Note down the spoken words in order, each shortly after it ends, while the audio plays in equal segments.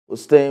We're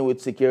staying with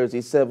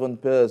security. 7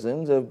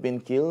 persons have been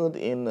killed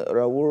in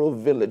Rawuro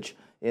village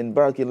in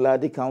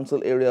Barkinladi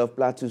Council area of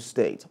Plateau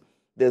State.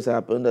 This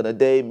happened on a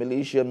day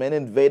militiamen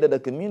invaded a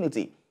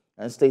community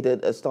and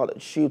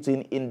started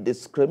shooting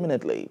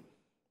indiscriminately.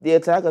 The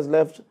attack has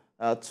left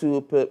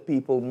 2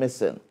 people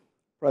missing.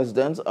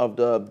 President of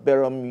the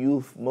Berom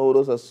Youth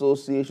Molders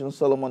Association,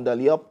 Solomon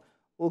Dalyop,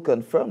 who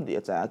confirmed the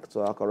attack to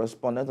our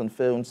correspondent on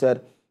phone,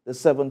 said the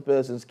 7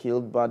 persons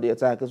killed by the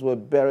attackers were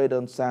buried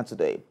on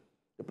Saturday.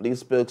 The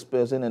police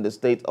spokesperson in the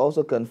state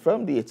also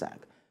confirmed the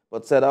attack,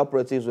 but said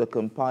operatives were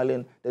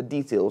compiling the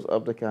details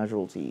of the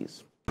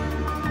casualties.